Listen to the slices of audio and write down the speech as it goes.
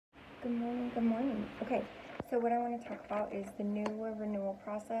Good morning, good morning. Okay, so what I want to talk about is the new renewal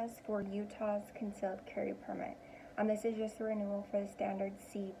process for Utah's concealed carry permit. This is just a renewal for the standard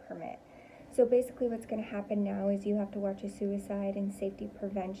C permit. So basically what's going to happen now is you have to watch a suicide and safety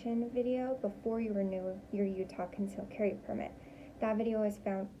prevention video before you renew your Utah concealed carry permit. That video is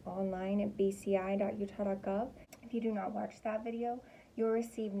found online at bci.utah.gov. If you do not watch that video, you'll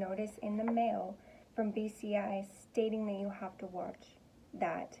receive notice in the mail from BCI stating that you have to watch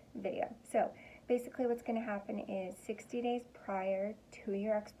that video. So basically what's going to happen is 60 days prior to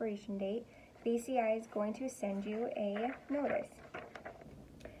your expiration date, BCI is going to send you a notice.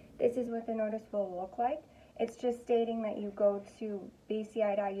 This is what the notice will look like. It's just stating that you go to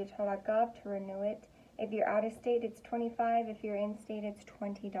bci.utah.gov to renew it. If you're out of state, it's $25. If you're in state, it's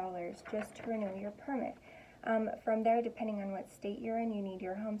 $20 just to renew your permit. From there, depending on what state you're in, you need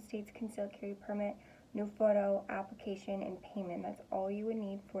your home state's concealed carry permit, new photo, application, and payment. That's all you would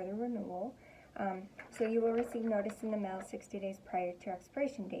need for the renewal. So you will receive notice in the mail 60 days prior to your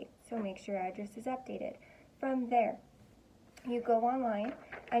expiration date. So make sure your address is updated. From there, you go online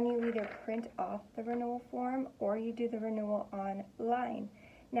and you either print off the renewal form or you do the renewal online.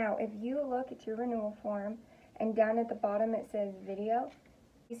 Now, if you look at your renewal form and down at the bottom it says video,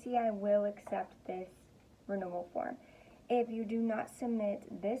 BCI will accept this renewal form. If you do not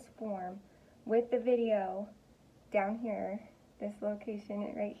submit this form with the video down here, this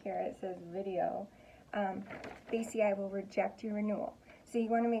location right here, it says video, BCI will reject your renewal. So you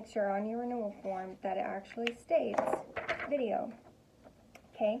want to make sure on your renewal form that it actually states video.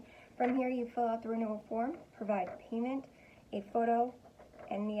 Okay, from here you fill out the renewal form, provide payment, a photo,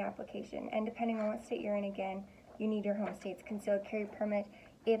 and the application. And depending on what state you're in, again, you need your home state's concealed carry permit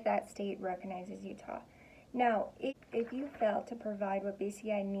if that state recognizes Utah. Now, if you fail to provide what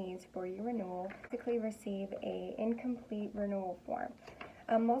BCI needs for your renewal, you typically receive an incomplete renewal form.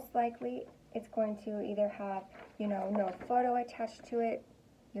 Most likely, it's going to either have, no photo attached to it.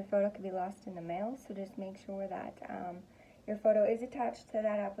 Your photo could be lost in the mail, so just make sure that your photo is attached to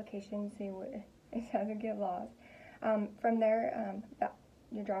that application so it doesn't get lost. From there,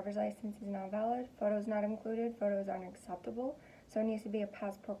 your driver's license is not valid, photo is not included, photo is unacceptable, so it needs to be a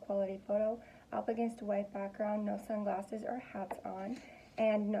passport quality photo, up against a white background, no sunglasses or hats on,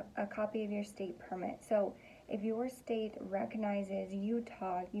 and a copy of your state permit. So if your state recognizes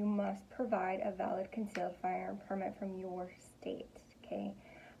Utah, you must provide a valid concealed firearm permit from your state, okay?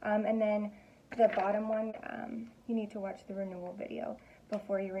 And then the bottom one, you need to watch the renewal video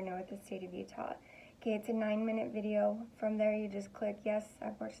before you renew with the state of Utah. Okay, it's a 9-minute video. From there, you just click, yes,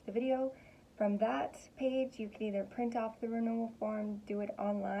 I've watched the video. From that page, you can either print off the renewal form, do it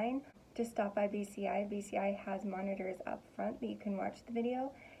online, just stop by BCI. BCI has monitors up front that you can watch the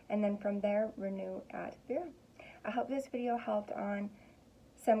video, and then from there, renew at Bureau. I hope this video helped on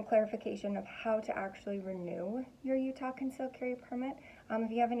some clarification of how to actually renew your Utah concealed carry permit.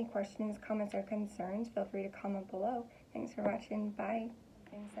 If you have any questions, comments, or concerns, feel free to comment below. Thanks for watching. Bye.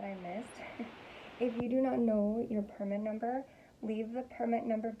 Things that I missed. If you do not know your permit number, leave the permit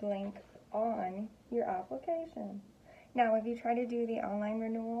number blank on your application. Now, if you try to do the online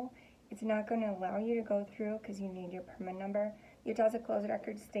renewal, it's not going to allow you to go through because you need your permit number. Utah's a closed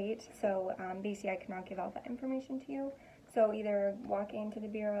record state, so BCI cannot give out that information to you. So either walk into the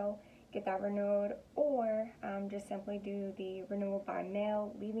Bureau, get that renewed, or just simply do the renewal by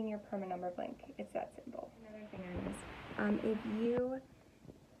mail, leaving your permit number blank. It's that simple. Another thing I missed.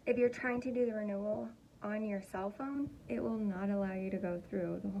 If you're trying to do the renewal on your cell phone, it will not allow you to go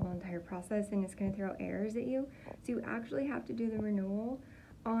through the whole entire process, and it's going to throw errors at you. So you actually have to do the renewal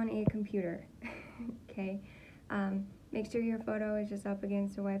on a computer. Okay, make sure your photo is just up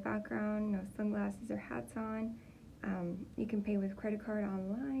against a white background, no sunglasses or hats on. You can pay with credit card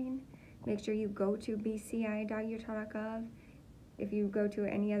online. Make sure you go to bci.utah.gov. If you go to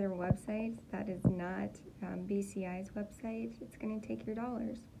any other website that is not BCI's website, it's going to take your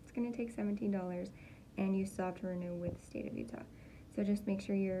dollars. It's going to take $17, and you still have to renew with the state of Utah. So just make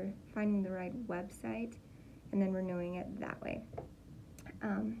sure you're finding the right website and then renewing it that way.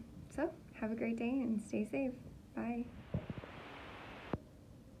 So have a great day and stay safe. Bye.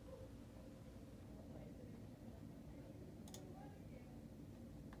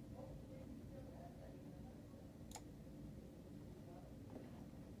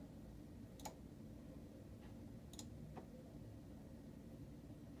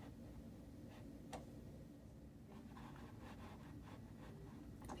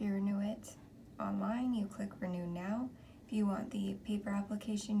 If you renew it online, you click Renew Now. If you want the paper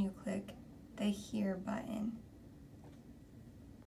application, you click the Here button.